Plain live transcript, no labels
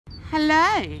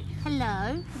Hello.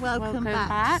 Hello, welcome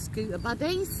back, Scooter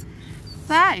Buddies.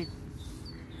 So,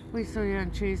 we saw you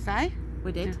on Tuesday.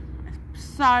 We did.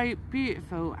 So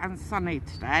beautiful and sunny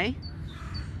today.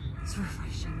 It's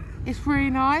refreshing. It's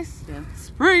really nice. Yeah.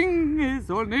 Spring is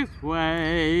on its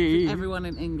way. Everyone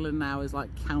in England now is like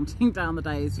counting down the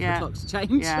days for the clock to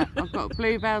change. Yeah, I've got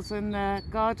bluebells in the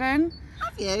garden.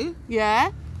 Have you?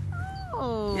 Yeah.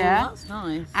 Oh, yeah. That's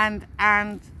nice.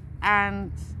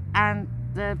 And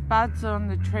the buds on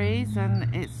the trees,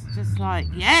 and it's just like,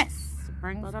 yes,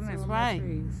 spring's Buds on its on way. the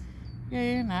trees. Yeah,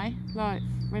 you know, like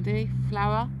ready,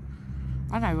 flower.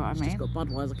 I know what I mean. Just got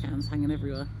Budweiser cans hanging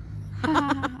everywhere.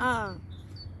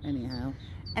 Anyhow.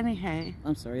 Anywho.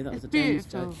 I'm sorry, that was a James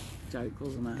joke,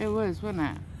 wasn't it? It was, wasn't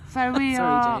it? So we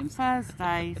are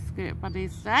Thursday, Scooter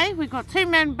Buddies today. We've got 2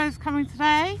 members coming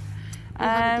today. We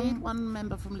have indeed one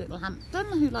member from Littlehampton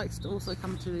who likes to also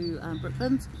come to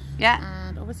Brooklands. Yeah.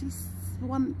 And obviously the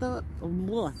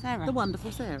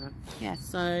wonderful Sarah. Yes.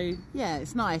 So yeah,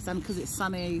 it's nice, and because it's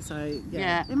sunny, so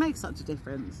yeah, it makes such a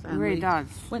difference. And it really does.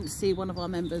 Went to see one of our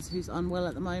members who's unwell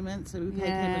at the moment, so we paid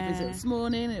him a visit this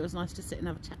morning. It was nice to sit and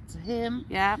have a chat to him.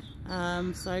 Yeah.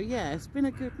 So yeah, it's been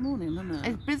a good morning, hasn't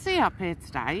it? It's busy up here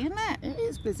today, isn't it? It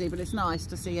is busy, but it's nice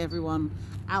to see everyone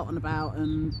out and about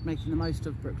and making the most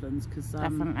of Brooklands, because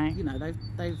definitely, you know,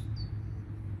 they've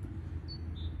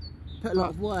put a lot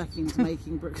of work into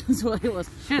making Brooklands what it was.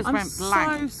 I'm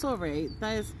so sorry.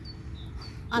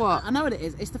 I know what it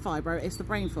is. It's the fibro, it's the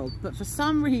brain fog. But for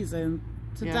some reason,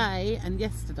 today and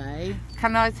yesterday.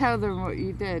 Can I tell them what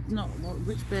you did? Not what,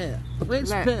 which bit? Which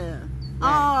bit?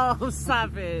 Oh,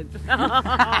 savage.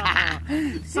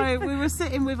 So we were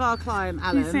sitting with our client,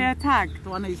 Alan. You see her tag? The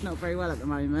one who's not very well at the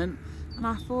moment. And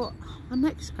I thought, my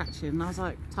neck's scratching. And I was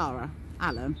like, Tara,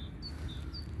 Alan,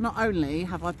 not only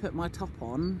have I put my top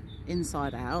on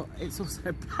inside out, it's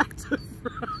also back to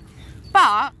front.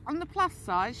 But on the plus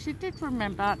side, she did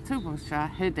remember to wash her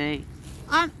hoodie.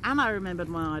 And I remembered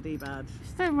my ID badge.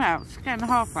 She's doing well. She's getting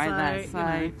halfway there. So, you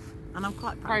know, and I'm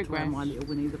quite proud to wear my little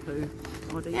Winnie the Pooh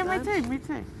ID badge. Yeah, me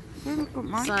too.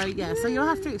 So yeah, so you'll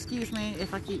have to excuse me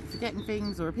if I keep forgetting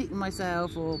things or repeating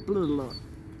myself or blah blah blah.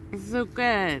 It's so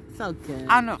good. So good.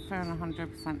 I'm not feeling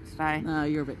 100% today. No,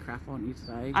 you're a bit crap, aren't you,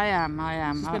 today? I am.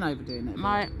 She's been overdoing it.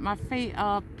 My feet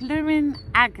are blooming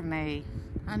agony.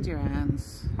 And your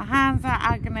hands. My hands are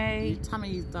agony. Your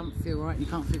tummy don't feel right. You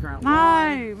can't figure out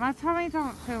why. No, my tummy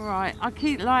don't feel right. I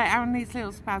keep like having these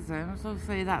little spasms.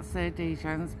 Obviously that's the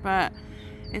adhesions, but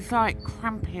it's like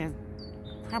crampy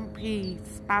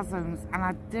spasms. And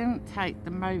I didn't take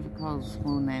the Movicol this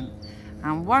morning.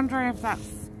 I'm wondering if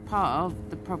that's part of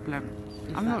the problem.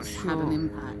 I'm not sure. Had an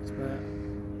impact,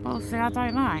 but see, I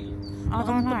don't know. I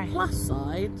don't know. On the plus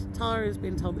side, Tara has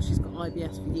been told that she's got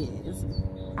IBS for years.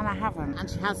 And I haven't. And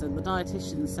she hasn't. The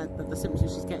dietitian said that the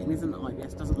symptoms she's getting isn't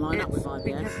IBS, doesn't line up with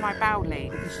IBS. Because my bowel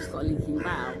leaks. Because she's got a leaking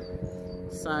bowel.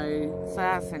 So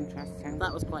that's interesting.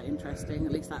 That was quite interesting.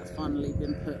 At least that's finally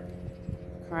been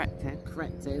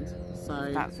corrected.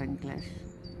 So that's English.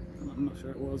 I'm not sure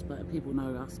it was, but people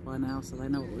know us by now, so they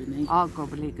know what we mean. Our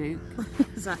gobbledygook.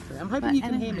 Exactly. I'm hoping you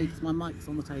can hear me because my mic's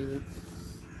on the table.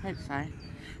 Hope so.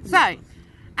 So,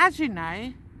 as you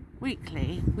know,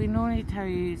 weekly, we normally tell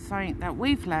you something that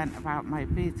we've learnt about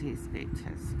mobility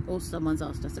scooters. Or someone's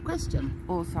asked us a question.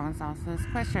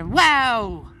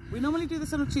 Well! We normally do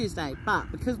this on a Tuesday,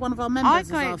 but because one of our members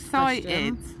has asked excited.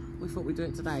 A question, we thought we'd do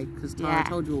it today because Tara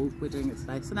told you all we're doing it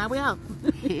today, so now we are.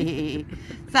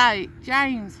 So,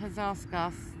 James has asked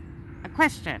us a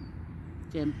question.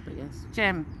 Jim, but yes.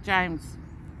 James,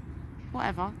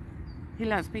 whatever. He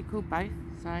likes to be called both,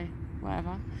 so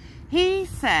whatever. He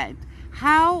said,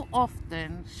 how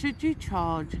often should you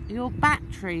charge your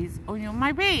batteries on your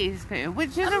mobility scooter?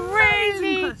 Which is a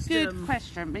really good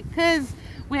question, because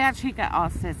we actually get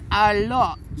asked this a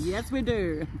lot. Yes, we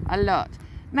do. A lot.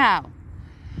 Now,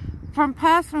 from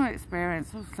personal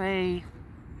experience, obviously,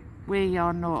 we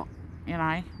are not, you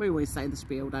know. We always say the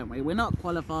spiel, don't we? We're not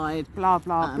qualified. Blah,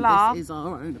 blah, blah. This is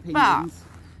our own opinions.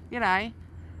 But, you know,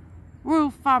 rule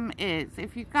of thumb is,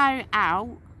 if you go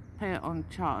out, put it on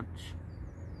charge.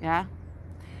 Yeah?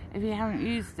 If you haven't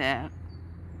used it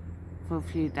for a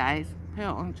few days, put it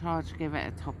on charge, give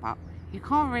it a top up. You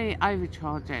can't really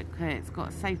overcharge it because it's got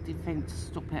a safety thing to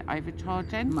stop it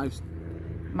overcharging. Most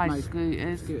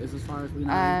scooters, as far as we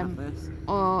know, have this.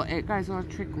 Or it goes on a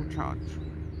trickle charge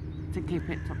to keep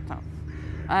it topped up.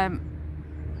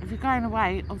 If you're going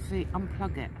away, obviously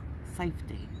unplug it.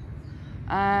 Safety.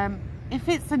 If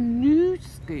it's a new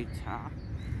scooter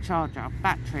charger,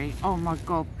 battery, oh my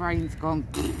god, brain's gone.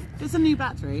 If it's a new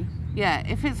battery? Yeah,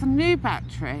 if it's a new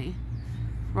battery,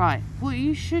 right, what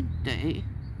you should do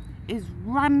is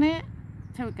run it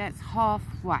till it gets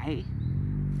halfway,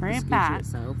 bring it back,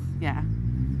 itself. yeah,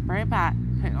 bring it back,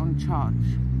 put it on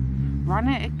charge, run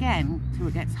it again till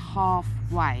it gets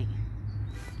halfway,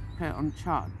 put it on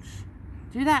charge.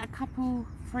 Do that a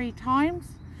 3 times,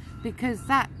 because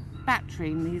that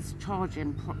battery needs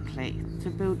charging properly to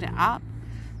build it up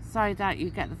so that you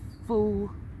get the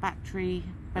full battery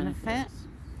benefit.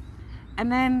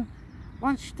 And then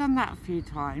once you've done that a few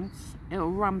times,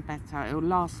 it'll run better, it'll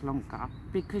last longer,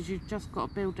 because you've just got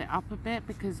to build it up a bit,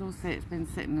 because also it's been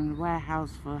sitting in the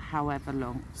warehouse for however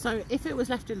long. So if it was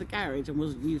left in the garage and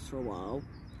wasn't used for a while,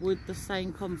 would the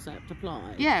same concept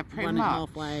apply? Yeah, pretty Run much. it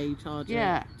halfway, charge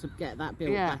it to get that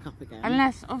built back up again.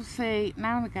 Unless obviously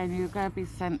now and again you're going to be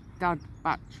sent dud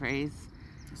batteries.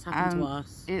 It's happened to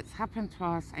us. It's happened to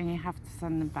us, and you have to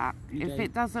send them back. If do.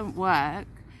 it doesn't work,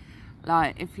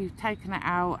 like if you've taken it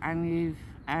out and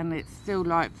it's still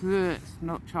like it's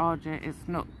not charging, it's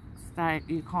not stay,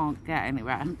 you can't get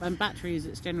anywhere. And batteries,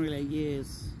 it's generally a year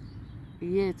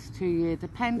to 2 years,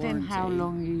 depending warranty. how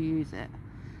long you use it.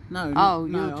 No,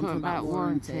 you're I'm talking about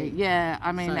warranty. Yeah,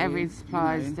 I mean, so, every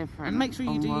supplier is different. And make sure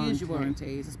you do warranty. use your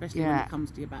warranties, especially when it comes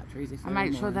to your batteries. If and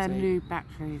make sure they're new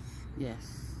batteries.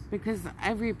 Yes. Because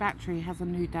every battery has a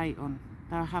new date on.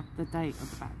 They'll have the date of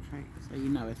the battery. So you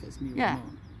know if it's new or Yeah. not.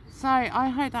 So I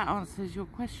hope that answers your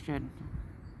question.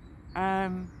 But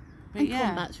and yeah.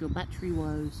 combats your battery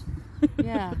woes.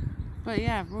 Yeah. But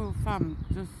yeah, rule of thumb,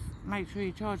 just make sure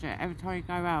you charge it every time you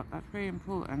go out. That's really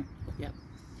important. Yep.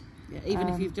 Yeah, even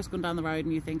if you've just gone down the road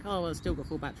and you think, oh, well, it's still got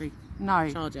full battery. No.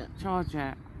 Charge it. Charge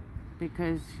it.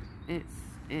 Because it's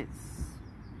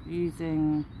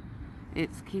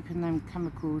keeping them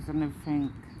chemicals and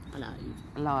everything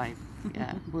alive.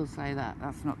 Yeah, we'll say that.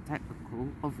 That's not technical,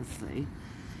 obviously.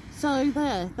 So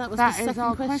that was the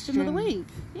second question of the week.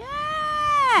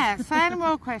 Yeah. So any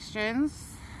more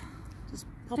questions? Just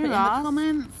pop it in the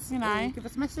comments. You know, give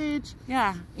us a message.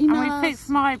 Yeah. Email and we us. fixed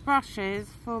my brushes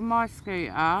for my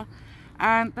scooter.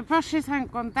 And the brushes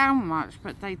haven't gone down much,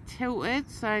 but they tilted,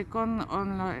 so gone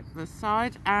on like the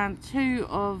side, and 2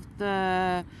 of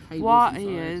the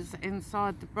wires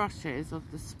inside the brushes of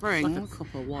the springs like a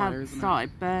copper wire, have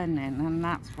started burning, and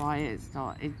that's why it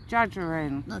started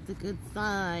juddering. Not a good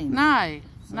sign. No.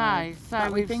 So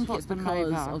but we think it's swapped them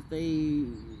because over. of the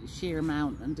sheer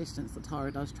amount and distance that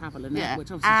Tara does travel in it,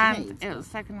 which obviously and she needs. it was a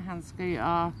second-hand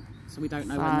scooter. So we don't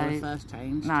know when they were first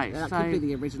changed. No, that could be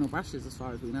the original brushes as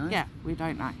far as we know. Yeah, we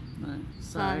don't know. No.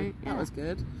 So that was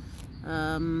good.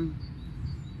 All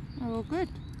good.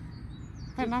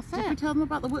 And that's Did we tell them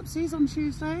about the whoopsies on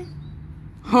Tuesday?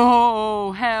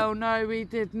 Oh, hell no, we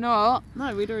did not.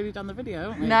 No, we'd already done the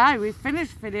video, haven't we? No, we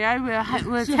finished video.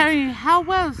 We're telling you how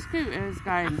well the scooter is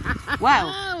going.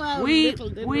 Well, we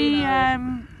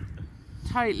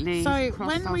totally. So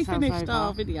when we finished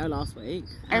our video last week,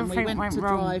 and we went to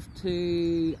drive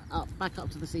back up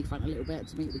to the seafront a little bit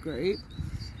to meet the group,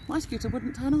 my scooter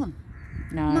wouldn't turn on.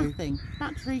 No. Nothing.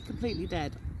 Battery completely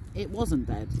dead. It wasn't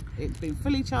dead. It's been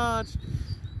fully charged.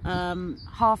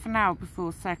 Half an hour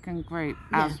before second group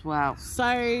as well.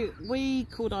 So we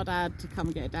called our dad to come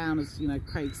and get it down, as you know,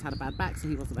 Craig's had a bad back, so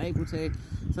he wasn't able to.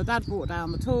 So dad brought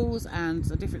down the tools and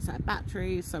a different set of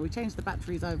batteries. So we changed the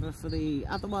batteries over for the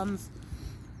other ones.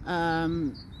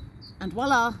 And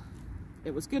voila,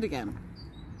 it was good again.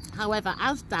 However,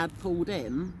 as dad pulled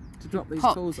in to drop these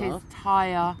tools off,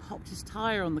 popped his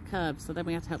tyre on the curb, so then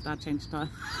we had to help dad change the tyre.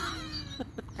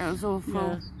 It was awful.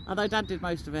 Yeah. Although dad did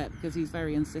most of it because he's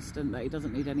very insistent that he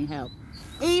doesn't need any help.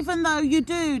 Even though you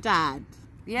do, dad.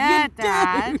 Yeah, you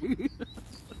dad. Do.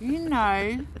 You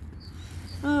know.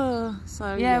 Oh,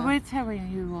 so yeah, we're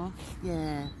telling you off.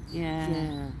 Yeah.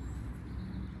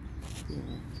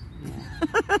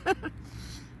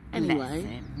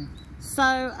 Anyway,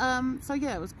 so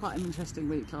yeah, it was quite an interesting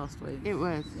week last week. It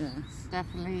was. Yes.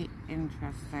 Definitely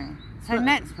interesting. So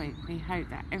next week we hope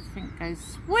that everything goes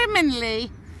swimmingly.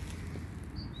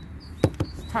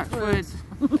 Touch wood.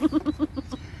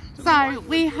 So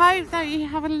we hope that you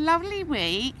have a lovely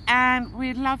week, and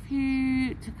we'd love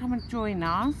you to come and join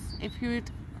us if you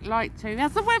would like to.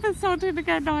 As the weather's starting to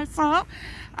get nicer,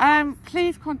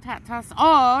 please contact us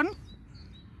on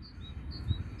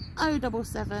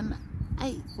 077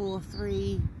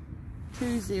 843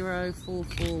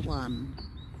 20441.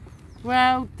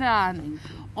 Well done.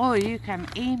 Or you can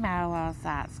email us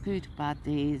at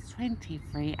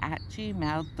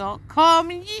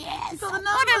scooterbuddies23@gmail.com. Yes, got the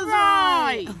got it numbers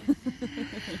right.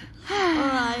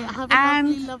 Alright, have a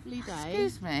lovely day.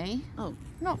 Excuse me. Oh,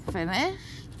 not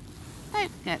finished.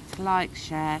 Don't forget to like,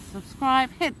 share,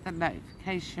 subscribe, hit the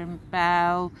notification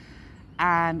bell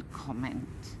and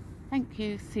comment. Thank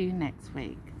you. See you next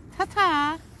week.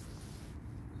 Ta-ta.